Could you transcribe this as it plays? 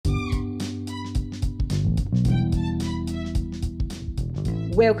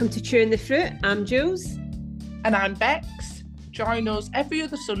Welcome to Chewing the Fruit. I'm Jules. And I'm Bex. Join us every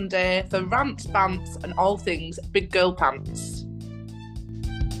other Sunday for rants, bants, and all things big girl pants.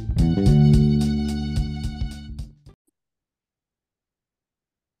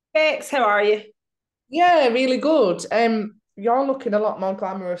 Bex, how are you? Yeah, really good. You're looking a lot more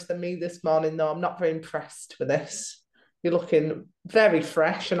glamorous than me this morning, though. I'm not very impressed with this. You're looking very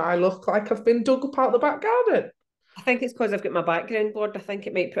fresh, and I look like I've been dug up out the back garden. I think it's because I've got my background blurred. I think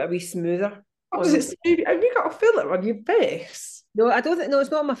it might put a wee smoother What on does the... it say? Have you got a filler on your face? No, I don't think... No, it's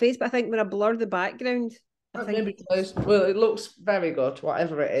not on my face, but I think when I blur the background, I think... Maybe close. Well, it looks very good,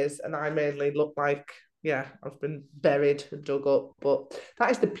 whatever it is, and I mainly look like, yeah, I've been buried and dug up. But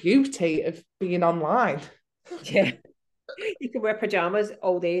that is the beauty of being online. Yeah. You can wear pyjamas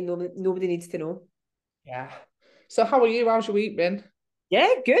all day. Nobody needs to know. Yeah. So how are you? How's your week been?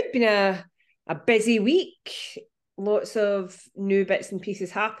 Yeah, good. Been a busy week. Lots of new bits and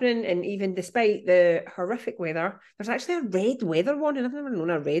pieces happening. And even despite the horrific weather, there's actually a red weather warning. I've never known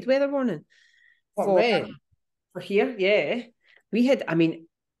a red weather warning What, for rain? for here. Yeah. We had,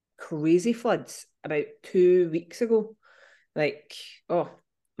 crazy floods about 2 weeks ago. Like, oh,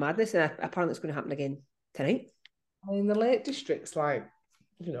 madness. And apparently it's going to happen again tonight. I mean, the Lake District's like,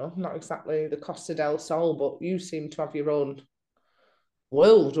 not exactly the Costa del Sol, but you seem to have your own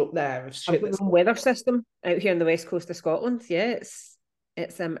world up there of I've shit got my that's... own weather system out here on the west coast of Scotland. Yeah,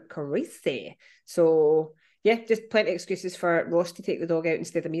 it's crazy. So yeah, just plenty of excuses for Ross to take the dog out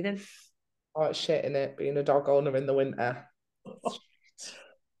instead of me then. Oh, it's shit in it, being a dog owner in the winter.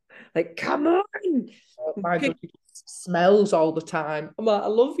 Like, come on. My dog smells all the time. I'm like, I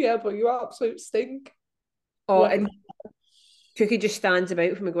love you, but you absolute stink. Oh, What? and Cookie just stands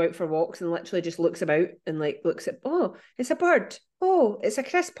about when we go out for walks and literally just looks about and like looks at, oh, it's a bird. Oh, it's a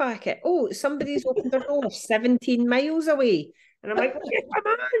crisp packet. Oh, somebody's opened their door 17 miles away. And I'm like, okay,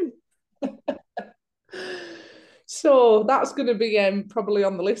 come on. So that's going to be probably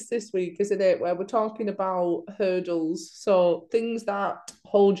on the list this week, isn't it? Where we're talking about hurdles. So things that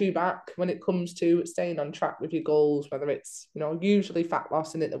hold you back when it comes to staying on track with your goals, whether it's, usually fat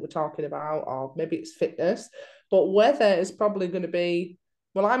loss in it that we're talking about, or maybe it's fitness. But weather is probably going to be,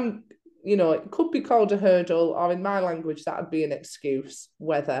 well, it could be called a hurdle, or in my language, that would be an excuse.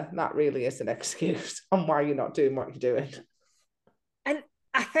 Weather, that really is an excuse on why you're not doing what you're doing. And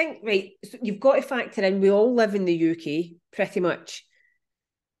I think, right, so you've got to factor in, we all live in the UK pretty much.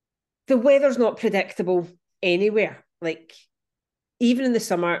 The weather's not predictable anywhere. Like, even in the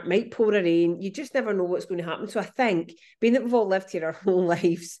summer, it might pour a rain. You just never know what's going to happen. So I think, being that we've all lived here our whole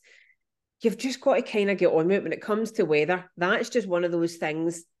lives, you've just got to kind of get on with it when it comes to weather. That's just one of those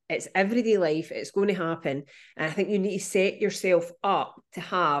things. It's everyday life. It's going to happen. And I think you need to set yourself up to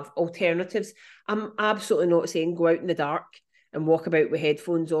have alternatives. I'm absolutely not saying go out in the dark and walk about with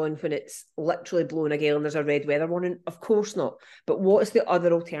headphones on when it's literally blowing a gale and there's a red weather warning. Of course not. But what's the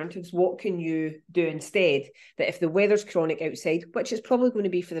other alternatives? What can you do instead that if the weather's chronic outside, which it's probably going to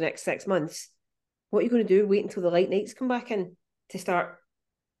be for the next 6 months, what are you going to do? Wait until the light nights come back in to start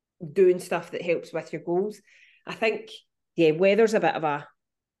doing stuff that helps with your goals. I think, yeah, weather's a bit of a...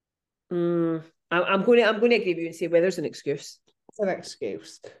 I'm going to agree with you and say weather's an excuse. It's an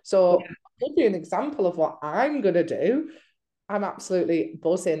excuse. So Yeah. I'll give you an example of what I'm going to do. I'm absolutely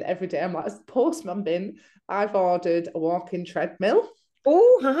buzzing every day. I'm like, as the postman bin, I've ordered a walking treadmill.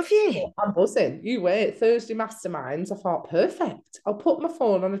 Oh, have you? I'm buzzing. You wait. Thursday masterminds. I thought, perfect. I'll put my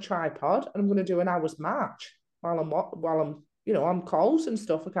phone on a tripod and I'm going to do an hour's march while I'm on calls and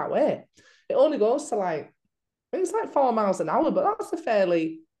stuff. I can't wait. It only goes to like, I think it's like 4 miles an hour, but that's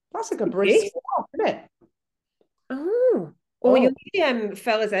like a brisk Okay. walk, isn't it? Oh. Oh, Oh, you'll need to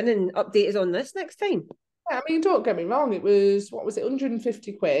fill us in and update us on this next time. yeah, I mean, don't get me wrong, it was, what was it,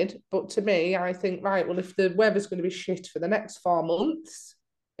 150 quid. But to me, I think, right, well, if the weather's going to be shit for the next 4 months,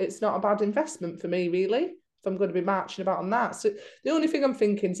 it's not a bad investment for me, really, if I'm going to be marching about on that. So the only thing I'm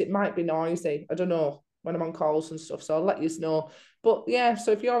thinking is it might be noisy. I don't know when I'm on calls and stuff, so I'll let you know. But yeah,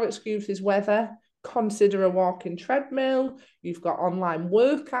 so if your excuse is weather, consider a walking treadmill. You've got online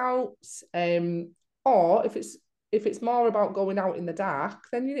workouts, or if it's more about going out in the dark,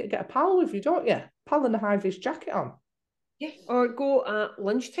 then you need to get a pal with you, don't you? Pal and a high vis jacket on. Yeah. Or go at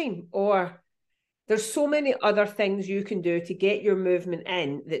lunchtime. Or there's so many other things you can do to get your movement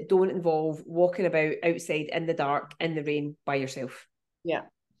in that don't involve walking about outside in the dark, in the rain by yourself. Yeah.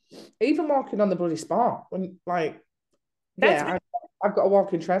 Even walking on the bloody spot when That's I've got a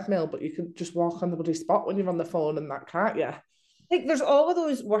walking treadmill, but you can just walk on the bloody spot when you're on the phone and that, can't you? like there's all of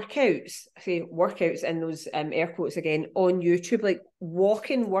those workouts, I say workouts in those air quotes again on YouTube, like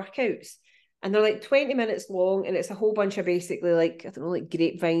walking workouts and they're like 20 minutes long, and it's a whole bunch of basically like, I don't know, like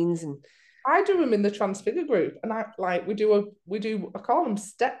grapevines. And I do them in the Transfigure group, and I call them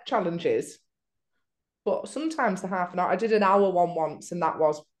step challenges, but sometimes the half an hour. I did an hour one once, and that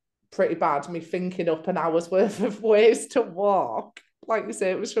was pretty bad. Me thinking up an hour's worth of ways to walk. Like you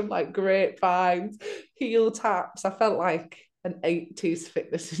say, it was from like grapevines, heel taps. I felt like an 80s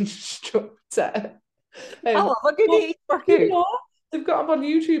fitness instructor. I love a good But, 80s workout. they've got them on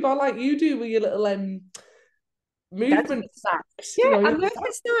YouTube, or like you do with your little movement snacks. Yeah, Your a movement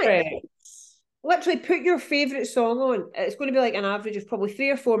snack. breaks. Literally put your favourite song on. It's going to be like an average of probably 3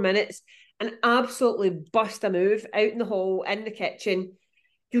 or 4 minutes, and absolutely bust a move out in the hall, in the kitchen.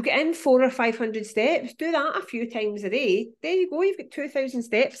 You get in 400 or 500 steps. Do that a few times a day. There you go. You've got 2,000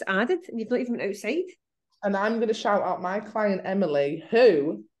 steps added, and you've not even been outside. And I'm going to shout out my client Emily,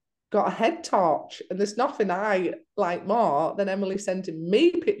 who got a head torch. And there's nothing I like more than Emily sending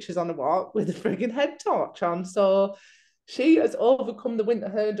me pictures on a walk with a frigging head torch on. So she has overcome the winter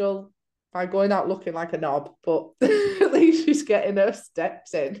hurdle by going out looking like a knob, but at least she's getting her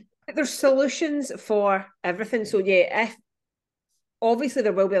steps in. There's solutions for everything. So yeah, if obviously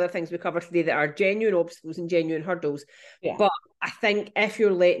there will be other things we cover today that are genuine obstacles and genuine hurdles. Yeah. But I think if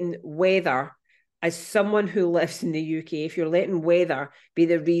you're letting weather, as someone who lives in the UK, if you're letting weather be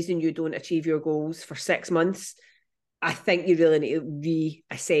the reason you don't achieve your goals for 6 months, I think you really need to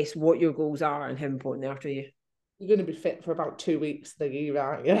reassess what your goals are and how important they are to you. You're going to be fit for about 2 weeks of the year,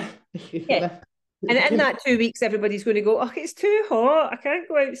 aren't you? Yeah. And in that 2 weeks, everybody's going to go, oh, it's too hot. I can't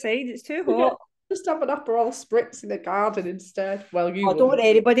go outside. It's too hot. Just have an Aperol spritz in the garden instead. Well, you don't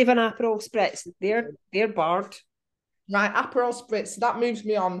anybody have an Aperol spritz. They're barred. Right, Aperol spritz. So that moves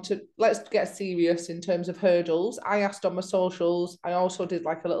me on to, let's get serious in terms of hurdles. I asked on my socials. I also did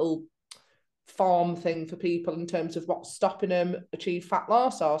like a little form thing for people in terms of what's stopping them achieve fat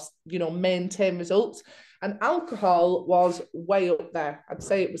loss or, maintain results. And alcohol was way up there. I'd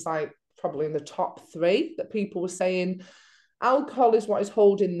say it was like probably in the top 3 that people were saying alcohol is what is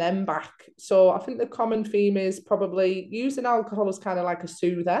holding them back. So I think the common theme is probably using alcohol as kind of like a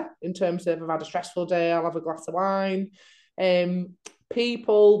soother in terms of I've had a stressful day, I'll have a glass of wine.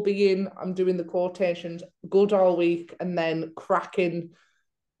 People being, I'm doing the quotations, good all week and then cracking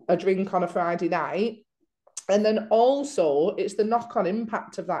a drink on a Friday night. And then also it's the knock-on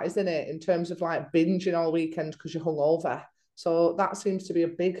impact of that, isn't it? In terms of like binging all weekend because you're hungover. So that seems to be a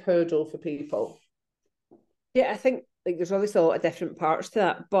big hurdle for people. Yeah, I think like there's obviously a lot of different parts to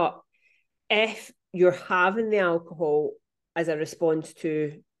that, but if you're having the alcohol as a response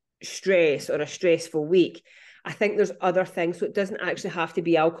to stress or a stressful week, I think there's other things. So it doesn't actually have to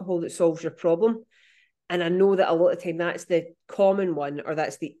be alcohol that solves your problem. And I know that a lot of the time that's the common one or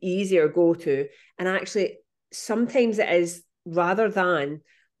that's the easier go-to. And actually, sometimes it is, rather than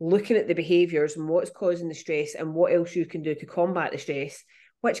looking at the behaviours and what's causing the stress and what else you can do to combat the stress,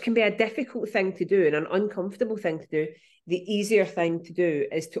 which can be a difficult thing to do and an uncomfortable thing to do, the easier thing to do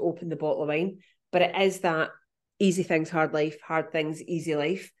is to open the bottle of wine. But it is that easy things, hard life, hard things, easy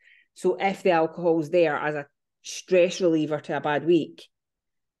life. So if the alcohol's there as a stress reliever to a bad week,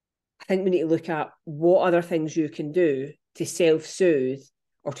 I think we need to look at what other things you can do to self-soothe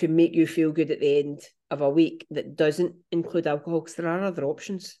or to make you feel good at the end of a week that doesn't include alcohol, because there are other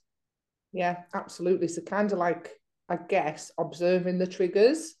options. Yeah, absolutely. So kind of like, I guess, observing the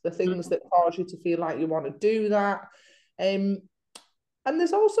triggers, the things that cause you to feel like you want to do that. And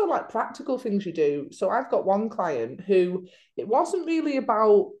there's also like practical things you do. So I've got one client who, it wasn't really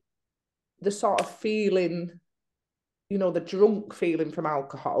about the sort of feeling, the drunk feeling from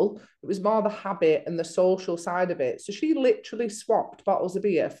alcohol. It was more the habit and the social side of it. So she literally swapped bottles of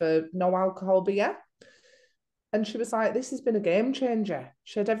beer for no alcohol beer. And she was like, this has been a game changer.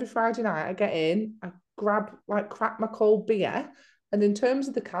 She had every Friday night, I get in, I crack my cold beer. And in terms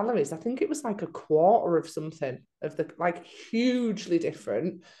of the calories, I think it was like a quarter of something of the, like, hugely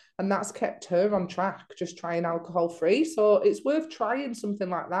different. And that's kept her on track, just trying alcohol free. So it's worth trying something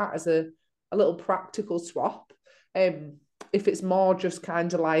like that as a little practical swap. If it's more just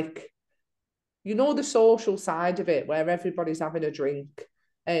kind of like, the social side of it where everybody's having a drink.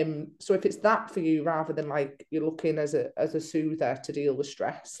 So if it's that for you, rather than like you're looking as a soother to deal with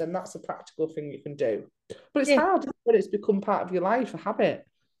stress, and that's a practical thing you can do. But it's hard when it's become part of your life, a habit.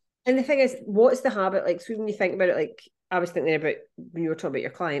 And the thing is, what's the habit? Like, so when you think about it, like I was thinking about when you were talking about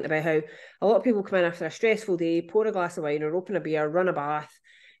your client, about how a lot of people come in after a stressful day, pour a glass of wine or open a beer, run a bath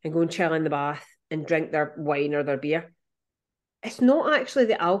and go and chill in the bath and drink their wine or their beer. It's not actually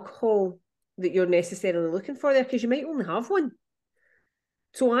the alcohol that you're necessarily looking for there, because you might only have one.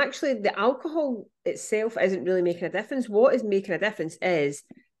 So actually the alcohol itself isn't really making a difference. What is making a difference is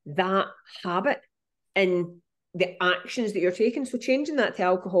that habit and the actions that you're taking. So changing that to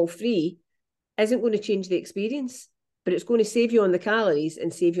alcohol free isn't going to change the experience, but it's going to save you on the calories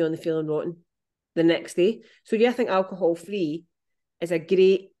and save you on the feeling rotten the next day. So yeah, I think alcohol free is a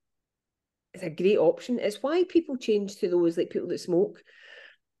great option. It's why people change to those, like people that smoke,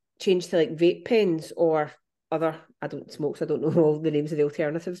 change to like vape pens or other, I don't smoke, so I don't know all the names of the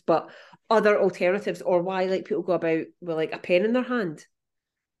alternatives, but other alternatives, or why like people go about with like a pen in their hand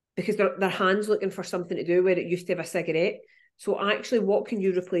because their hand's looking for something to do where it used to have a cigarette. So actually, what can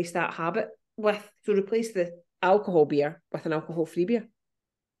you replace that habit with? So replace the alcohol beer with an alcohol-free beer.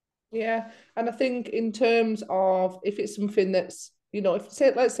 Yeah, and I think in terms of if it's something that's, if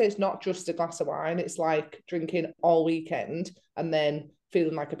say let's say it's not just a glass of wine, it's like drinking all weekend and then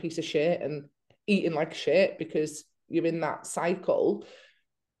feeling like a piece of shit and eating like shit because you're in that cycle.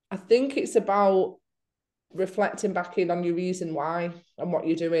 I think it's about reflecting back in on your reason why and what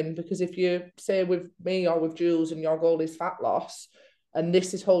you're doing. Because if you say with me or with Jules and your goal is fat loss and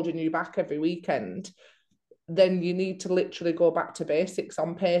this is holding you back every weekend, then you need to literally go back to basics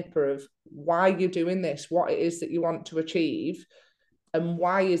on paper of why you're doing this, what it is that you want to achieve, and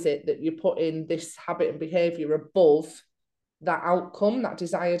why is it that you're putting this habit and behavior above that outcome, that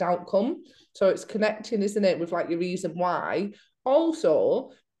desired outcome. So it's connecting, isn't it, with like your reason why. Also,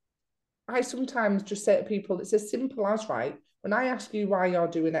 I sometimes just say to people, it's as simple as, right, when I ask you why you're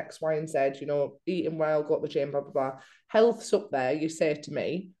doing X, Y, and Z, eating well, go to the gym, blah, blah, blah, health's up there, you say to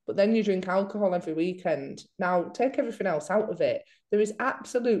me, but then you drink alcohol every weekend. Now, take everything else out of it. There is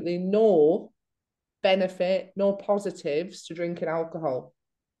absolutely no benefit, no positives to drinking alcohol.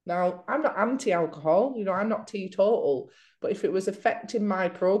 Now, I'm not anti-alcohol, I'm not teetotal, but if it was affecting my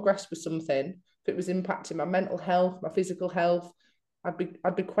progress with something, if it was impacting my mental health, my physical health,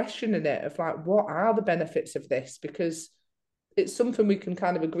 I'd be questioning it of like, what are the benefits of this? Because it's something we can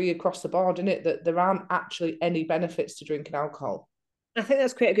kind of agree across the board, isn't it, that there aren't actually any benefits to drinking alcohol. I think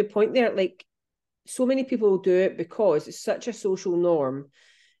that's quite a good point there. Like, so many people do it because it's such a social norm.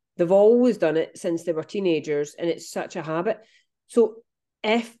 They've always done it since they were teenagers, and it's such a habit. So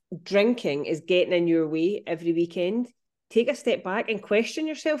if drinking is getting in your way every weekend, take a step back and question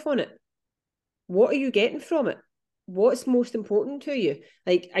yourself on it. What are you getting from it? What's most important to you?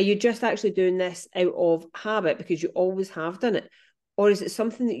 Like, are you just actually doing this out of habit because you always have done it? Or is it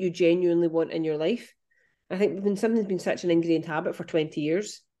something that you genuinely want in your life? I think when something's been such an ingrained habit for 20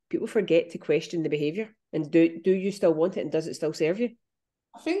 years, people forget to question the behaviour. And do you still want it, and does it still serve you?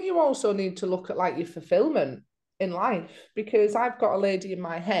 I think you also need to look at like your fulfillment in life, because I've got a lady in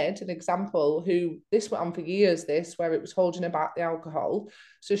my head, an example, who this went on for years, where it was holding her back the alcohol.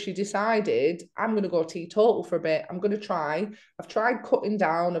 So she decided, I'm going to go teetotal for a bit. I'm going to try. I've tried cutting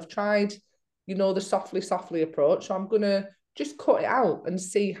down. I've tried, the softly approach. So I'm going to just cut it out and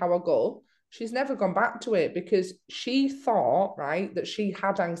see how I go. She's never gone back to it because she thought, right, that she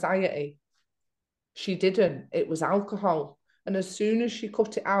had anxiety. She didn't. It was alcohol. And as soon as she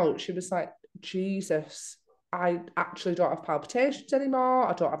cut it out, she was like, Jesus, I actually don't have palpitations anymore.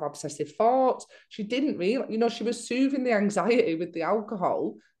 I don't have obsessive thoughts. She didn't really, she was soothing the anxiety with the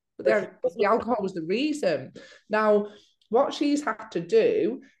alcohol, but the alcohol was the reason. Now, what she's had to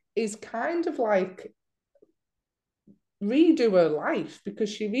do is kind of like redo her life, because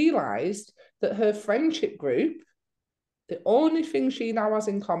she realized that her friendship group, the only thing she now has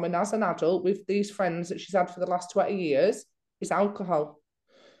in common as an adult with these friends that she's had for the last 20 years is alcohol.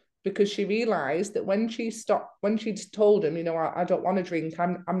 Because she realised that when she told him, I don't want to drink,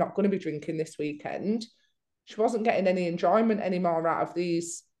 I'm not going to be drinking this weekend, she wasn't getting any enjoyment anymore out of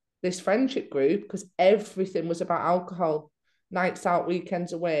this friendship group, because everything was about alcohol. Nights out,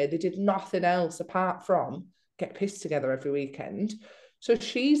 weekends away. They did nothing else apart from get pissed together every weekend. So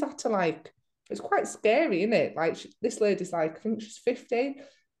she's had to it's quite scary, isn't it? Like this lady's I think she's 50.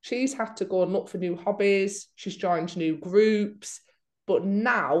 She's had to go and look for new hobbies. She's joined new groups. But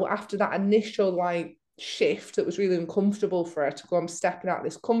now, after that initial shift that was really uncomfortable for her to go, I'm stepping out of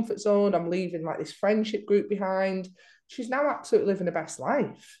this comfort zone, I'm leaving this friendship group behind. She's now absolutely living the best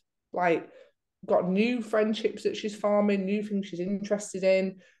life. Got new friendships that she's forming, new things she's interested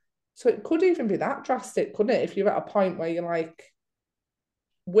in. So it could even be that drastic, couldn't it? If you're at a point where you're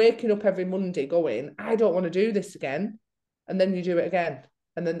waking up every Monday going, I don't want to do this again. And then you do it again.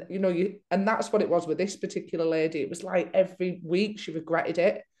 And then, and that's what it was with this particular lady. It was every week she regretted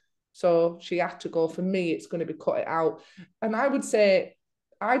it. So she had to go. For me, it's going to be cut it out. And I would say,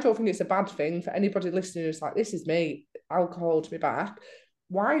 I don't think it's a bad thing for anybody listening who's this is me, alcohol holds me back.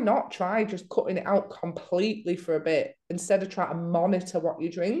 Why not try just cutting it out completely for a bit instead of trying to monitor what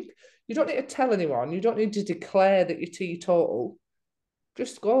you drink? You don't need to tell anyone. You don't need to declare that you're teetotal.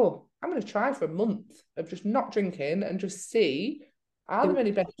 just go. I'm going to try for a month of just not drinking and just see, are there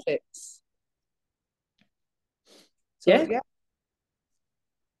any benefits? So, Yeah. yeah.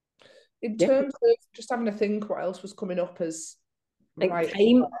 In Yeah. terms of just having a think, what else was coming up as I think right?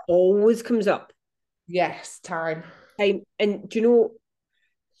 time always comes up. Yes, time. Time. And do you know,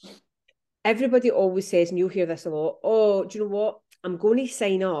 everybody always says, and you'll hear this a lot, oh, do you know what? I'm going to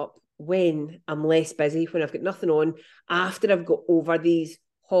sign up when I'm less busy, when I've got nothing on, after I've got over these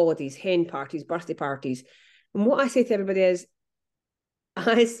holidays, hen parties, birthday parties. And what I say to everybody is,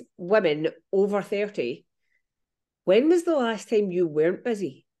 as women over 30, when was the last time you weren't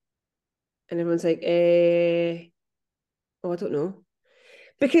busy? And everyone's like, oh, I don't know.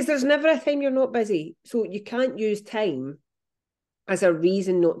 Because there's never a time you're not busy. So you can't use time as a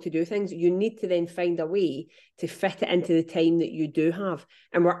reason not to do things. You need to then find a way to fit it into the time that you do have.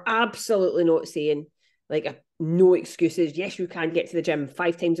 And we're absolutely not saying like no excuses. Yes, you can get to the gym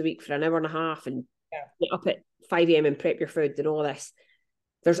 5 times a week for an hour and a half and get up at 5 a.m. and prep your food and all this.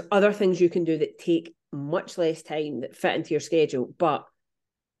 There's other things you can do that take much less time that fit into your schedule. But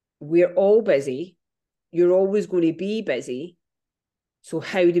we're all busy. You're always going to be busy. So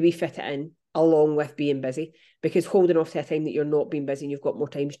how do we fit it in along with being busy? Because holding off to a time that you're not being busy and you've got more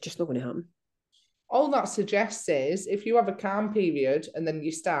time is just not going to happen. All that suggests is if you have a calm period and then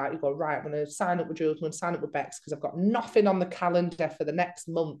you start, you go, right, I'm going to sign up with Jules, I'm going to sign up with Bex because I've got nothing on the calendar for the next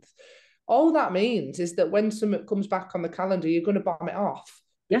month. All that means is that when something comes back on the calendar, you're going to bomb it off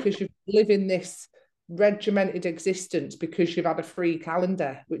because you're living this regimented existence because you've had a free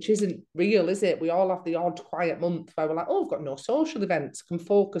calendar, which isn't real, is it? We all have the odd quiet month where we're like, oh, I've got no social events, I can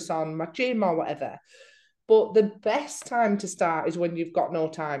focus on my gym or whatever. But the best time to start is when you've got no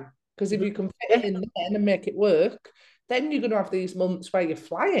time. Because if you can fit it in then and make it work, then you're going to have these months where you're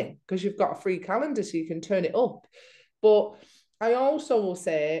flying because you've got a free calendar so you can turn it up. But I also will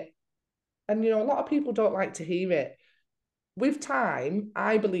say, and a lot of people don't like to hear it, with time,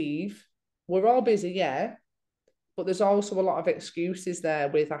 I believe we're all busy, yeah, but there's also a lot of excuses there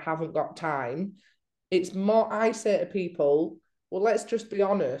with I haven't got time. It's more, I say to people, well, let's just be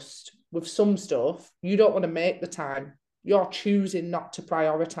honest with some stuff. You don't want to make the time. You're choosing not to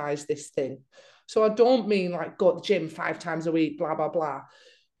prioritize this thing. So I don't mean like go to the gym 5 times a week, blah, blah, blah.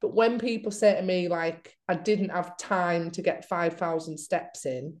 But when people say to me, like, I didn't have time to get 5,000 steps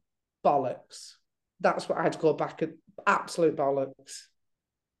in, bollocks. That's what I'd go back at, absolute bollocks.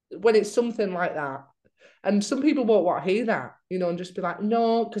 When it's something like that, and some people won't want to hear that, and just be like,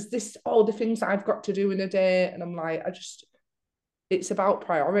 no, because this, all the things I've got to do in a day. And I'm like, it's about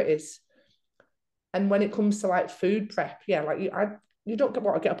priorities. And when it comes to like food prep, yeah, like you don't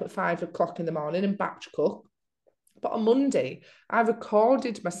want to get up at 5 o'clock in the morning and batch cook. But on Monday, I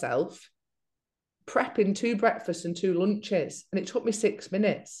recorded myself prepping 2 breakfasts and 2 lunches. And it took me 6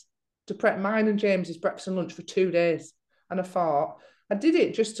 minutes to prep mine and James's breakfast and lunch for 2 days. And I thought, I did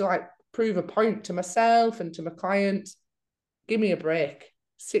it just to like prove a point to myself and to my clients. Give me a break.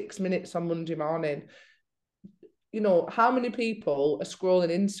 6 minutes on Monday morning. How many people are scrolling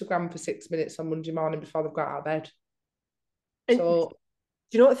Instagram for 6 minutes on Monday morning before they've got out of bed? And do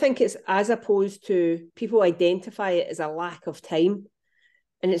you not think it's as opposed to people identify it as a lack of time?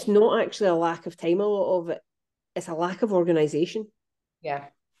 And it's not actually a lack of time, a lot of it. It's a lack of organisation. Yeah.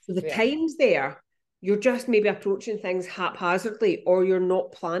 So the time's there. You're just maybe approaching things haphazardly or you're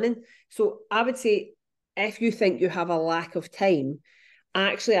not planning. So I would say if you think you have a lack of time,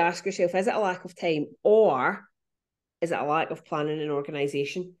 actually ask yourself, is it a lack of time or is it a lack of planning and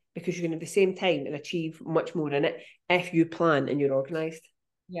organisation? Because you're going to have the same time and achieve much more in it if you plan and you're organised.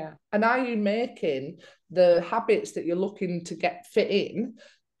 Yeah. And are you making the habits that you're looking to get fit in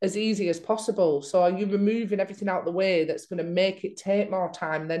as easy as possible? So are you removing everything out the way that's going to make it take more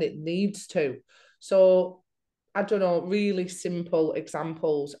time than it needs to? So I don't know, really simple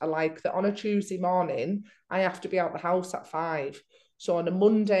examples are like that on a Tuesday morning, I have to be out the house at 5. So on a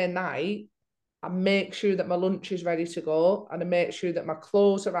Monday night, I make sure that my lunch is ready to go and I make sure that my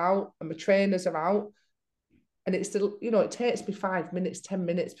clothes are out and my trainers are out. And it's still, it takes me 5 minutes, 10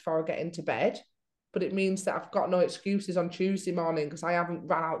 minutes before I get into bed. But it means that I've got no excuses on Tuesday morning because I haven't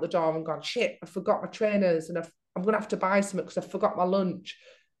ran out the door and gone, shit, I forgot my trainers and I'm going to have to buy something because I forgot my lunch,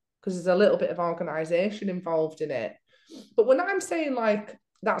 because there's a little bit of organisation involved in it. But when I'm saying like,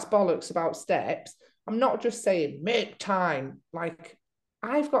 that's bollocks about steps, I'm not just saying make time. Like,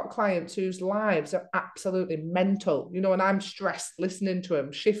 I've got clients whose lives are absolutely mental, and I'm stressed listening to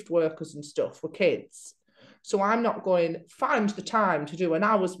them, shift workers and stuff with kids. So I'm not going, find the time to do an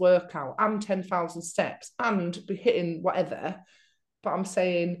hour's workout and 10,000 steps and be hitting whatever. But I'm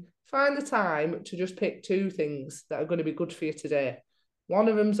saying, find the time to just pick 2 things that are going to be good for you today. One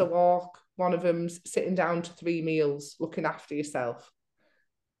of them's a walk, one of them's sitting down to 3 meals, looking after yourself.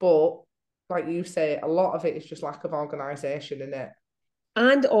 But like you say, a lot of it is just lack of organisation, in it?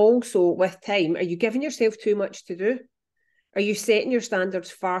 And also with time, are you giving yourself too much to do? Are you setting your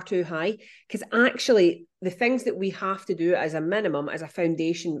standards far too high? Because actually, the things that we have to do as a minimum, as a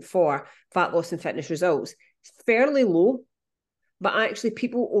foundation for fat loss and fitness results, is fairly low. But actually,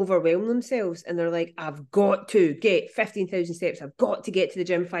 people overwhelm themselves and they're like, I've got to get 15,000 steps. I've got to get to the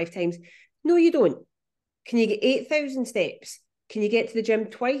gym 5 times. No, you don't. Can you get 8,000 steps? Can you get to the gym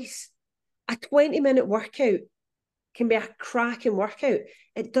twice? A 20-minute workout can be a cracking workout.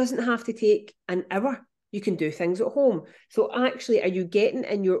 It doesn't have to take an hour. You can do things at home. So actually, are you getting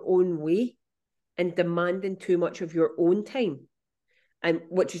in your own way and demanding too much of your own time? And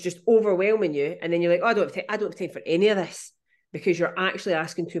which is just overwhelming you. And then you're like, oh, I don't have time for any of this because you're actually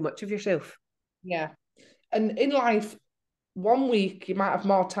asking too much of yourself. Yeah. And in life, one week you might have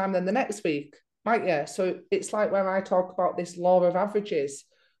more time than the next week, might you? So it's like when I talk about this law of averages,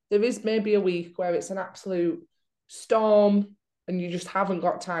 there is maybe a week where it's an absolute storm and you just haven't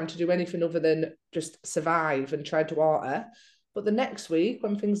got time to do anything other than just survive and tread water. But the next week,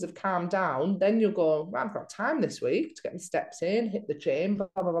 when things have calmed down, then you'll go, well, I've got time this week to get my steps in, hit the gym, blah,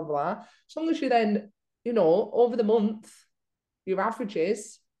 blah, blah, blah. As long as you then, over the month, your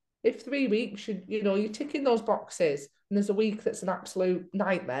averages, if 3 weeks, you're ticking those boxes and there's a week that's an absolute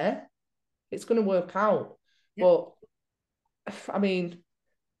nightmare, it's going to work out. Yep. But, I mean,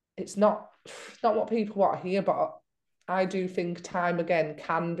 it's not what people want to hear, but I do think time, again,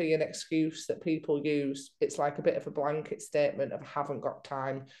 can be an excuse that people use. It's like a bit of a blanket statement of I haven't got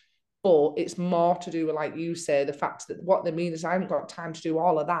time. But it's more to do with, like you say, the fact that what they mean is I haven't got time to do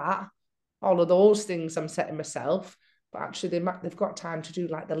all of that, all of those things I'm setting myself. But actually, they've got time to do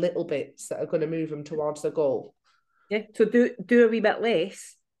like the little bits that are going to move them towards the goal. Yeah. So do a wee bit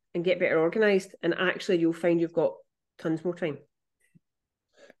less and get better organised, and actually you'll find you've got tons more time.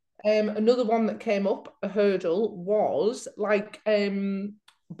 Another one that came up, a hurdle, was like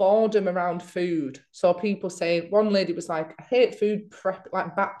boredom around food. So people saying, one lady was like, I hate food prep,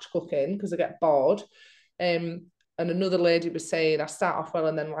 like batch cooking, because I get bored. And another lady was saying, I start off well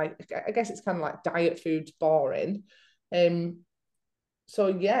and then like, I guess it's kind of like diet food's boring. So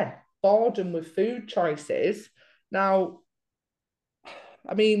yeah, boredom with food choices. Now,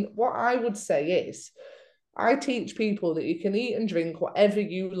 I mean, what I would say is, I teach people that you can eat and drink whatever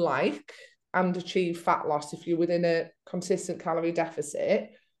you like and achieve fat loss if you're within a consistent calorie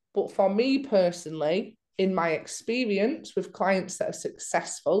deficit. But for me personally, in my experience with clients that are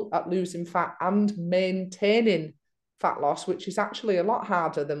successful at losing fat and maintaining fat loss, which is actually a lot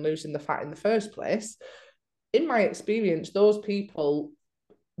harder than losing the fat in the first place, in my experience, those people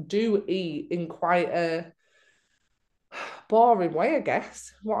do eat in quite a boring way, I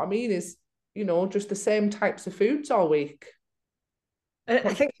guess. What I mean is, just the same types of foods all week.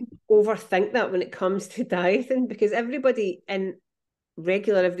 I think people overthink that when it comes to dieting, because everybody in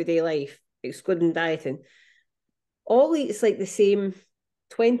regular everyday life, excluding dieting, all eats like the same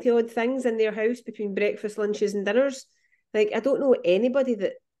 20 odd things in their house between breakfast, lunches, and dinners. Like, I don't know anybody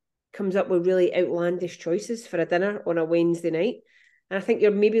that comes up with really outlandish choices for a dinner on a Wednesday night. And I think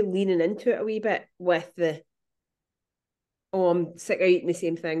you're maybe leaning into it a wee bit with I'm sick of eating the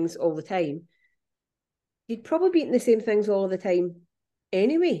same things all the time. You'd probably be eating the same things all the time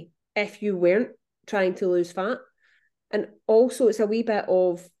anyway, if you weren't trying to lose fat. And also it's a wee bit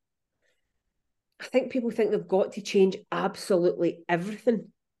of, I think people think they've got to change absolutely everything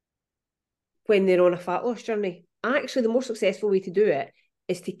when they're on a fat loss journey. Actually, the more successful way to do it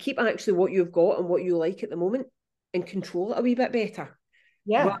is to keep actually what you've got and what you like at the moment and control it a wee bit better.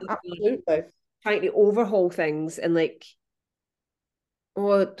 Yeah, absolutely. Trying to overhaul things and like,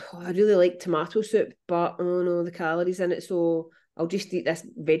 I really like tomato soup, but oh no, the calories in it, so I'll just eat this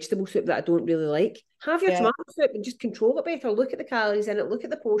vegetable soup that I don't really like. Have your tomato soup and just control it better. Look at the calories in it, look at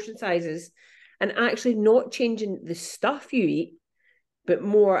the portion sizes, and actually not changing the stuff you eat, but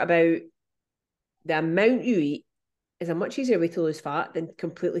more about the amount you eat is a much easier way to lose fat than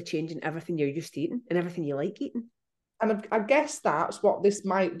completely changing everything you're used to eating and everything you like eating. And I guess that's what this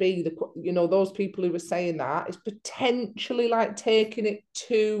might be. Those people who were saying that is potentially like taking it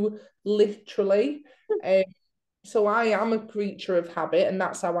too literally. So I am a creature of habit, and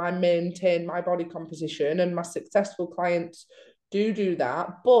that's how I maintain my body composition. And my successful clients do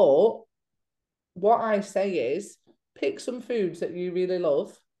that. But what I say is, pick some foods that you really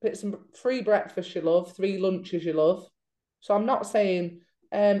love. Pick some 3 breakfasts you love, 3 lunches you love. So I'm not saying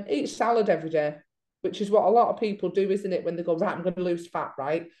eat salad every day, which is what a lot of people do, isn't it? When they go, right, I'm going to lose fat,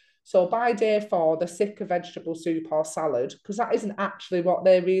 right? So by day 4, they're sick of vegetable soup or salad because that isn't actually what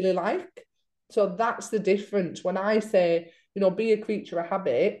they really like. So that's the difference. When I say, be a creature of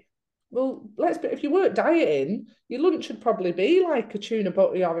habit, well, if you weren't dieting, your lunch would probably be like a tuna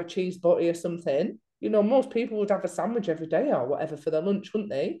butty or a cheese butty or something. Most people would have a sandwich every day or whatever for their lunch,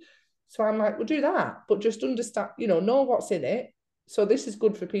 wouldn't they? So I'm like, we'll do that, but just understand, know what's in it. So this is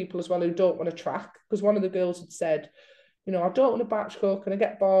good for people as well who don't want to track, because one of the girls had said, I don't want to batch cook and I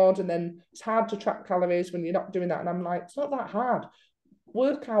get bored, and then it's hard to track calories when you're not doing that. And I'm like, it's not that hard.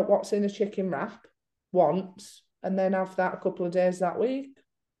 Work out what's in a chicken wrap once, and then have that a couple of days that week.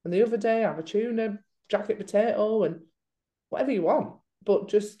 And the other day, have a tuna, jacket potato, and whatever you want. But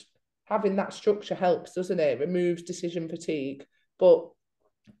just having that structure helps, doesn't it? It removes decision fatigue. But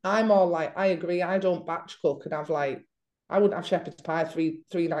I'm all like, I agree. I don't batch cook and have like, I wouldn't have shepherd's pie three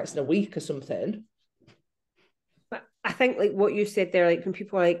nights in a week or something. But I think like what you said there, like when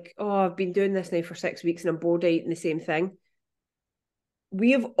people are like, oh, I've been doing this now for 6 weeks and I'm bored of eating the same thing.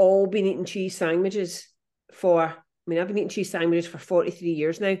 We have all been eating cheese sandwiches I've been eating cheese sandwiches for 43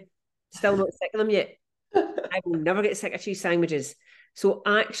 years now. Still not sick of them yet. I will never get sick of cheese sandwiches. So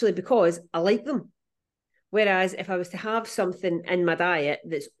actually, because I like them. Whereas if I was to have something in my diet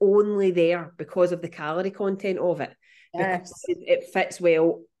that's only there because of the calorie content of it, because it fits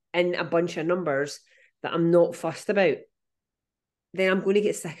well in a bunch of numbers that I'm not fussed about, then I'm going to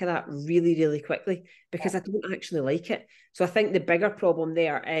get sick of that really, really quickly because I don't actually like it. So I think the bigger problem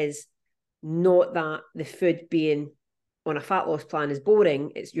there is not that the food being on a fat loss plan is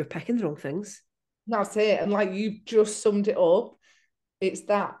boring, it's you're picking the wrong things. That's it. And like you've just summed it up. It's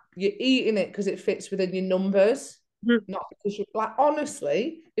that you're eating it because it fits within your numbers, not because you're like,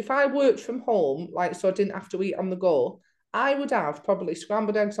 honestly, if I worked from home, like, so I didn't have to eat on the go, I would have probably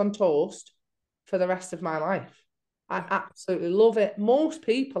scrambled eggs on toast for the rest of my life. I absolutely love it. Most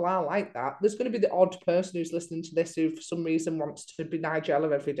people are like that. There's going to be the odd person who's listening to this who, for some reason, wants to be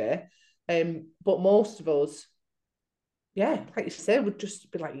Nigella every day. But most of us, yeah, like you said, would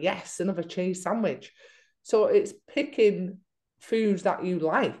just be like, yes, another cheese sandwich. So it's picking foods that you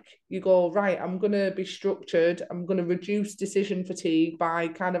like. You go, right, I'm going to be structured. I'm going to reduce decision fatigue by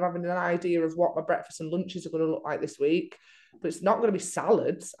kind of having an idea of what my breakfast and lunches are going to look like this week. But it's not going to be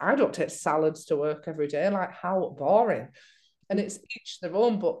salads. I don't take salads to work every day. Like, how boring. And it's each their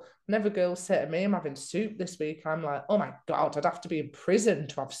own. But whenever girls say to me, I'm having soup this week, I'm like, oh my God, I'd have to be in prison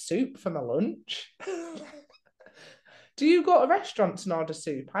to have soup for my lunch. Do you go to restaurants and order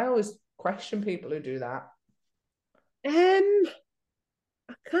soup? I always question people who do that. I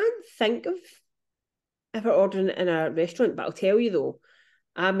can't think of ever ordering it in a restaurant, but I'll tell you though,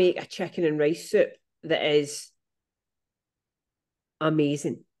 I make a chicken and rice soup that is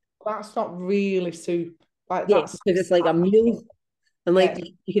amazing. That's not really soup. Like yes, that's because it's like a meal, and like yeah,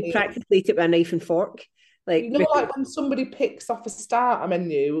 you could practically eat it with a knife and fork. Like like when somebody picks off a starter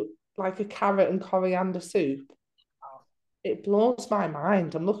menu, like a carrot and coriander soup, it blows my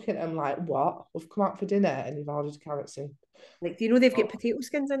mind. I'm looking at them like, what? We've come out for dinner and you've ordered carrot soup. like, do you know they've got potato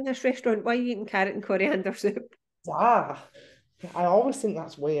skins in this restaurant? Why are you eating carrot and coriander soup? I always think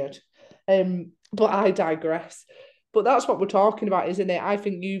that's weird. But I digress. But that's what we're talking about, isn't it? I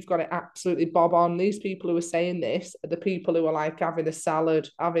think you've got it absolutely bob on. These people who are saying this are the people who are like having a salad,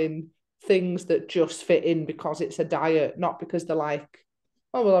 having things that just fit in because it's a diet, not because they're like,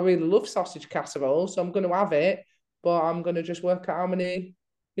 oh, well, I really love sausage casserole, so I'm going to have it, but I'm going to just work out how many,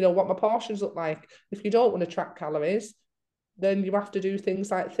 what my portions look like. If you don't want to track calories, then you have to do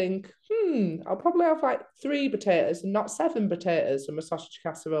things like think, I'll probably have like 3 potatoes and not 7 potatoes from a sausage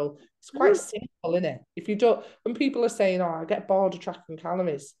casserole. It's quite simple, isn't it? If you don't, when people are saying, oh, I get bored of tracking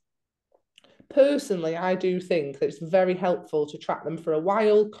calories, personally, I do think that it's very helpful to track them for a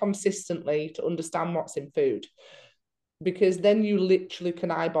while consistently to understand what's in food. Because then you literally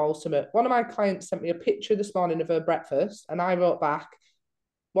can eyeball some. One of my clients sent me a picture this morning of her breakfast, and I wrote back,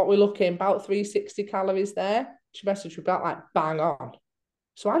 what we're looking, about 360 calories there. She messaged me back like bang on.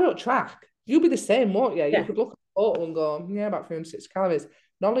 So I don't track. You'll be the same, won't you? You could look at the photo and go, yeah, about 360 calories.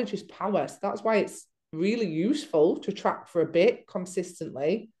 Knowledge is power. So that's why it's really useful to track for a bit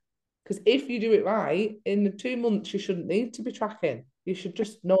consistently. Because if you do it right, in the 2 months, you shouldn't need to be tracking. You should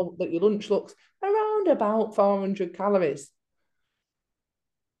just know that your lunch looks around about 400 calories.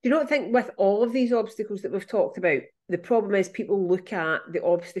 Do you not think with all of these obstacles that we've talked about, the problem is people look at the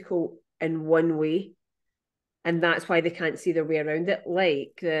obstacle in one way, and that's why they can't see their way around it.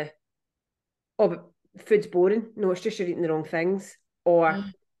 Like but food's boring. No, it's just you're eating the wrong things. Or I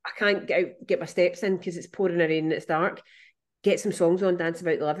can't get my steps in because it's pouring rain and it's dark. Get some songs on, dance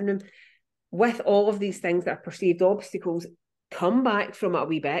about the living room. With all of these things that are perceived obstacles, come back from it a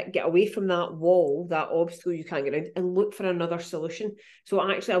wee bit, get away from that wall, that obstacle you can't get around, and look for another solution. So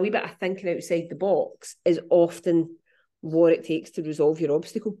actually, a wee bit of thinking outside the box is often what it takes to resolve your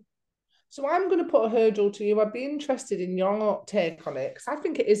obstacle. So I'm going to put a hurdle to you. I'd be interested in your take on it because I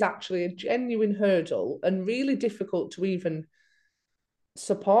think it is actually a genuine hurdle and really difficult to even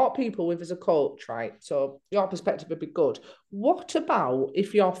support people with as a coach, right? So your perspective would be good. What about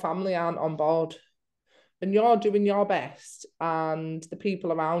if your family aren't on board and you're doing your best and the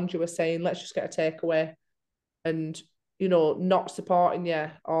people around you are saying, let's just get a takeaway and, you know, not supporting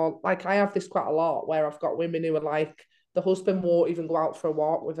you? Or like I have this quite a lot where I've got women who are like, the husband won't even go out for a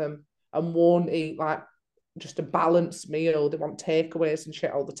walk with them and won't eat like just a balanced meal. They want takeaways and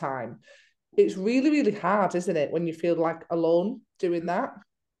shit all the time. It's really, really hard, isn't it, when you feel like alone doing that?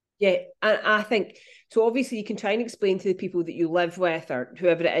 Yeah, and I think so. Obviously, you can try and explain to the people that you live with or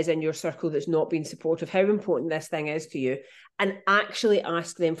whoever it is in your circle that's not being supportive how important this thing is to you, and actually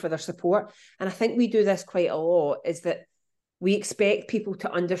ask them for their support. And I think we do this quite a lot. Is that we expect people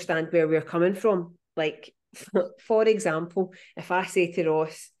to understand where we're coming from. Like, for example, if I say to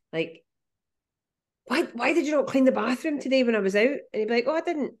Ross, like, why did you not clean the bathroom today when I was out? And he'd be like, oh, I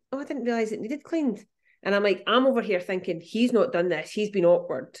didn't realise it needed cleaned. And I'm like, I'm over here thinking he's not done this, he's been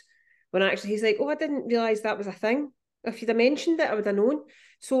awkward. When actually he's like, oh, I didn't realise that was a thing. If you'd have mentioned it, I would have known.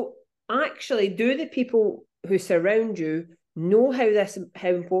 So actually, do the people who surround you know how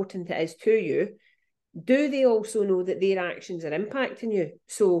important it is to you? Do they also know that their actions are impacting you?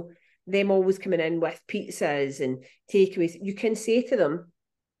 So them always coming in with pizzas and takeaways, you can say to them,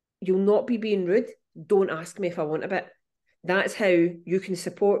 you'll not be being rude. Don't ask me if I want a bit. That's how you can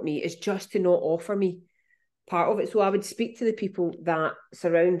support me, is just to not offer me part of it. So I would speak to the people that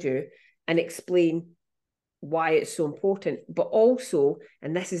surround you and explain why it's so important. But also,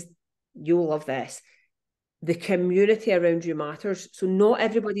 and this is, you'll love this, the community around you matters. So not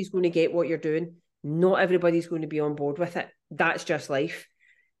everybody's going to get what you're doing. Not everybody's going to be on board with it. That's just life.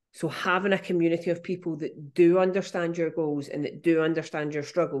 So having a community of people that do understand your goals and that do understand your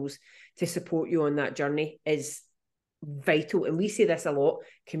struggles to support you on that journey is vital. And we say this a lot,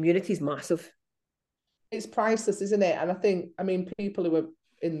 community is massive. It's priceless, isn't it? And I think, I mean, people who are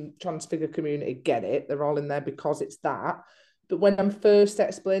in Transfigure community get it. They're all in there because it's that. But when I'm first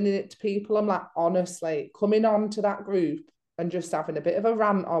explaining it to people, I'm like, honestly, coming on to that group and just having a bit of a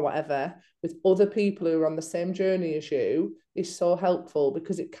rant or whatever with other people who are on the same journey as you is so helpful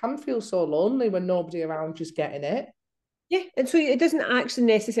because it can feel so lonely when nobody around you's getting it. Yeah, and so it doesn't actually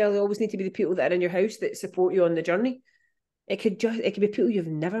necessarily always need to be the people that are in your house that support you on the journey. It could be people you've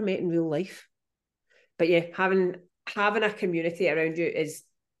never met in real life. But yeah, having a community around you is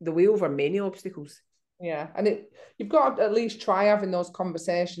the way over many obstacles. Yeah, and you've got to at least try having those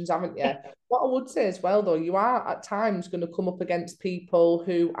conversations, haven't you? What I would say as well, though, you are at times going to come up against people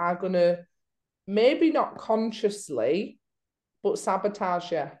who are going to maybe not consciously, but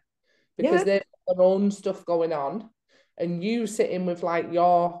sabotage you because Yeah. they've got their own stuff going on, and you sitting with like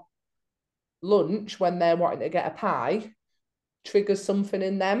your lunch when they're wanting to get a pie triggers something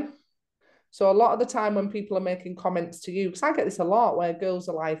in them. So a lot of the time when people are making comments to you, because I get this a lot where girls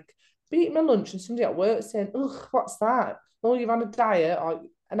are like, beating my lunch and somebody at work saying, ugh, what's that? Oh, you're on a diet.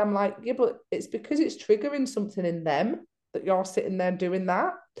 And I'm like, yeah, but it's because it's triggering something in them that you're sitting there doing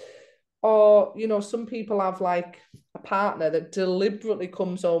that. Or, you know, some people have like a partner that deliberately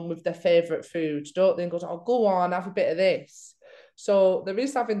comes home with their favourite foods, don't they? And goes, oh, go on, have a bit of this. So there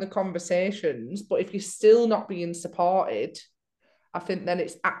is having the conversations, but if you're still not being supported, I think then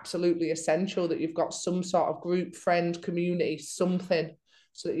it's absolutely essential that you've got some sort of group, friend, community, something,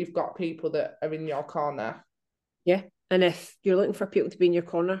 so that you've got people that are in your corner. Yeah. And if you're looking for people to be in your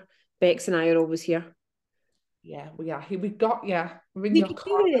corner, Bex and I are always here. Yeah, we are here. We got you. We're in You your can do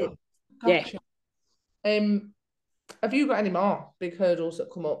corner. it. Yeah. Gotcha. Have you got any more big hurdles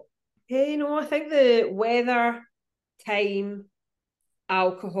that come up? Hey, no, I think the weather, time,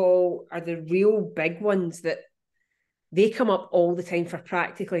 alcohol are the real big ones that they come up all the time for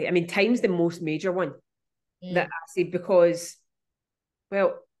practically. I mean, time's the most major one that I see because,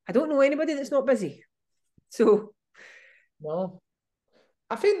 well, I don't know anybody that's not busy. So, No.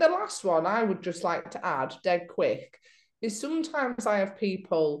 I think the last one I would just like to add, dead quick, is sometimes I have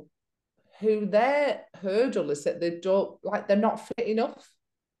people who their hurdle is that they don't like they're not fit enough.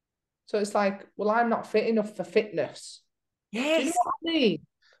 So it's like, well, I'm not fit enough for fitness. Do you know yes. what I mean?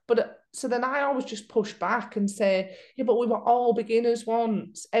 But so then I always just push back and say, yeah, but we were all beginners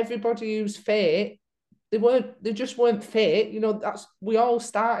once. Everybody who's fit, they just weren't fit. You know, we all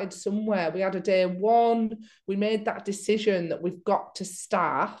started somewhere. We had a day one, we made that decision that we've got to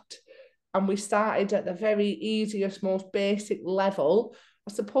start. and we started at the very easiest, most basic level,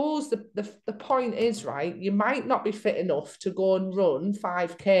 I suppose the point is, right, you might not be fit enough to go and run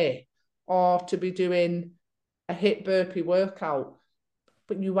 5K or to be doing a HIIT burpee workout,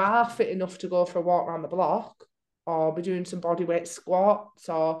 but you are fit enough to go for a walk around the block or be doing some bodyweight squats.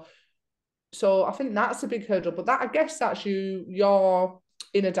 Or so I think that's a big hurdle. But that, I guess that's your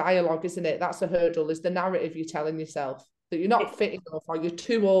inner dialogue, isn't it? That's a hurdle, is the narrative you're telling yourself that you're not fit enough, or you're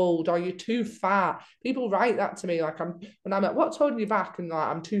too old, or you're too fat. People write that to me, like, when I'm like, what's holding you back? And like,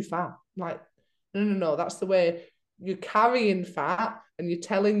 I'm too fat. I'm like, no, that's the way you're carrying fat and you're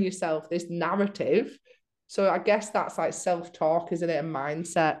telling yourself this narrative. So I guess that's like self-talk, isn't it? A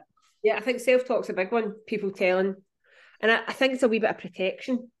mindset. Yeah, I think self-talk's a big one. People telling, and I think it's a wee bit of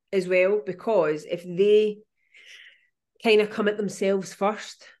protection as well, because if they kind of come at themselves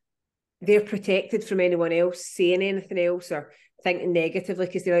first, they're protected from anyone else saying anything else or thinking negatively,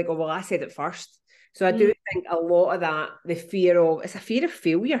 because they're like, oh, well, I said it first. So I do think a lot of that, the fear of, it's a fear of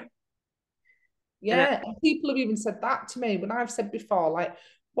failure. Yeah, and people have even said that to me when I've said before, like,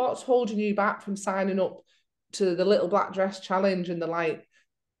 what's holding you back from signing up to the Little Black Dress Challenge? And they're like,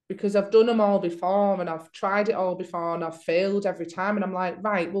 because I've done them all before and I've tried it all before and I've failed every time. And I'm like,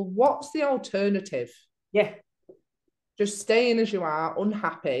 right, well, what's the alternative? Yeah. Just staying as you are,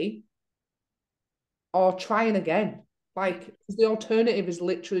 unhappy, or trying again. Like, the alternative is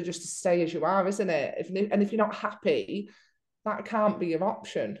literally just to stay as you are, isn't it? And if you're not happy, that can't be your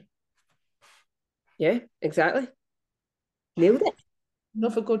option. Yeah, exactly. Nailed it.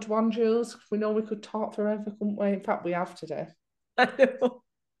 Another good one, Jules. We know we could talk forever, couldn't we? In fact, we have today. I know.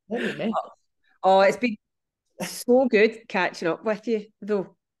 Only me. Oh, it's been so good catching up with you,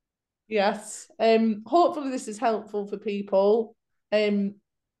 though. Yes. Hopefully this is helpful for people.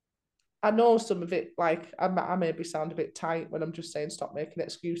 I know some of it, like, I maybe sound a bit tight when I'm just saying stop making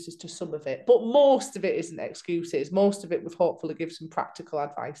excuses to some of it, but most of it isn't excuses. Most of it we've hopefully give some practical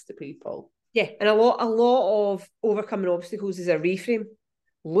advice to people. Yeah, and a lot of overcoming obstacles is a reframe.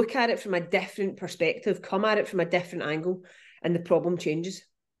 Look at it from a different perspective, come at it from a different angle, and the problem changes.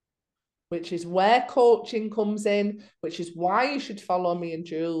 Which is where coaching comes in, which is why you should follow me and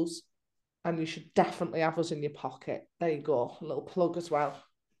Jules, and you should definitely have us in your pocket. There you go, a little plug as well.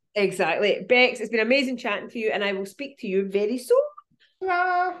 Exactly. Bex, it's been amazing chatting to you, and I will speak to you very soon.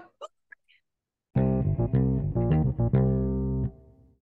 Ta-ra!